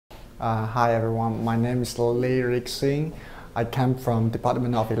Hi everyone, my name is Rixin. I come from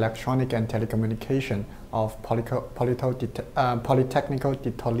Department of Electronic and Telecommunication of Politecnico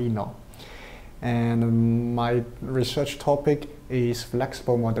di Torino. And my research topic is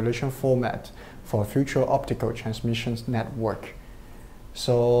flexible modulation format for future optical transmission network.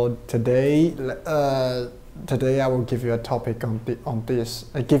 So today I will give you a topic on this.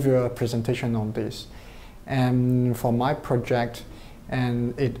 I give you a presentation on this. And for my project,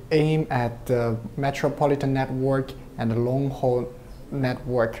 and it aimed at the metropolitan network and the long-haul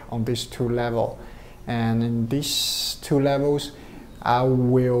network on these two levels. And in these two levels, I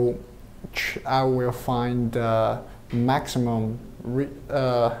will find the maximum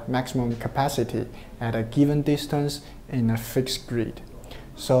capacity at a given distance in a fixed grid.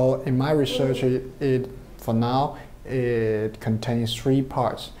 So in my research, for now, it contains three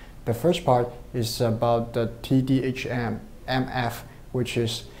parts. The first part is about the TDHM-MF, which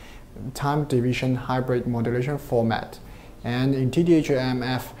is time division hybrid modulation format. And in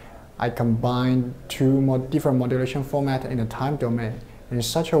TDHM-MF, I combine two different modulation formats in a time domain. In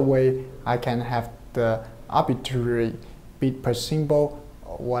such a way, I can have the arbitrary bit per symbol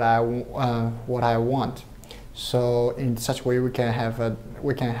what I want. So in such way, we can have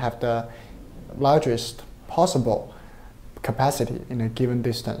the largest possible capacity in a given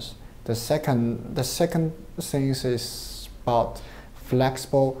distance. The second thing is about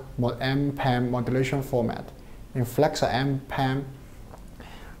flexible M-PAM modulation format. In flexible M-PAM,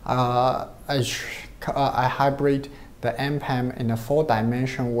 I hybrid the M-PAM in a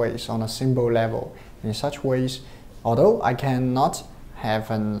 4-dimensional ways on a symbol level. In such ways, although I cannot have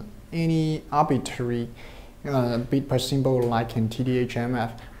any arbitrary bit per symbol like in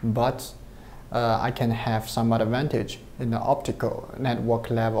TDHMF, but I can have some advantage in the optical network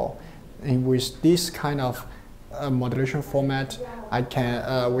level. And with this kind of modulation format,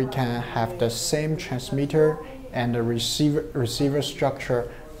 we can have the same transmitter and the receiver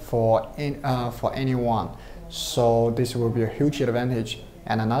structure for anyone. So this will be a huge advantage.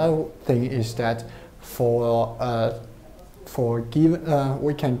 And another thing is that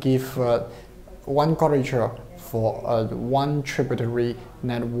we can give one quadrature for one tributary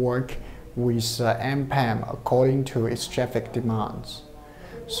network with M-PAM according to its traffic demands.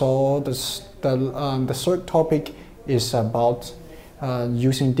 So the third topic is about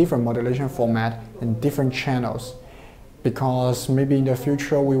using different modulation format in different channels, because maybe in the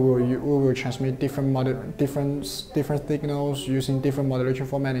future we will transmit different signals using different modulation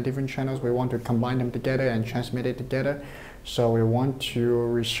format in different channels. We want to combine them together and transmit it together. So we want to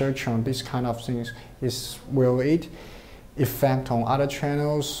research on this kind of things. Will it affect on other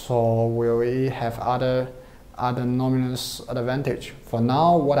channels, or will it have other nominal advantage? For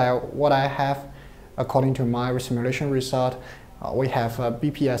now, what I have, according to my simulation result, we have a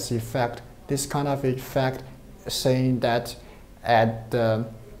BPS effect. This kind of effect saying that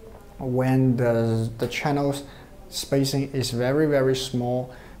when the channels spacing is very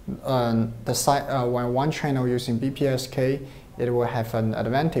small, when one channel using BPSK, it will have an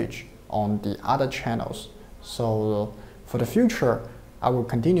advantage on the other channels. So for the future, I will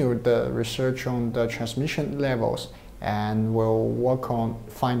continue the research on the transmission levels and will work on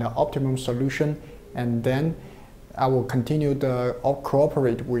find an optimum solution, and then I will continue to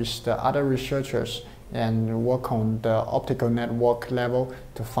cooperate with the other researchers and work on the optical network level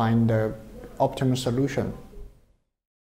to find the optimum solution.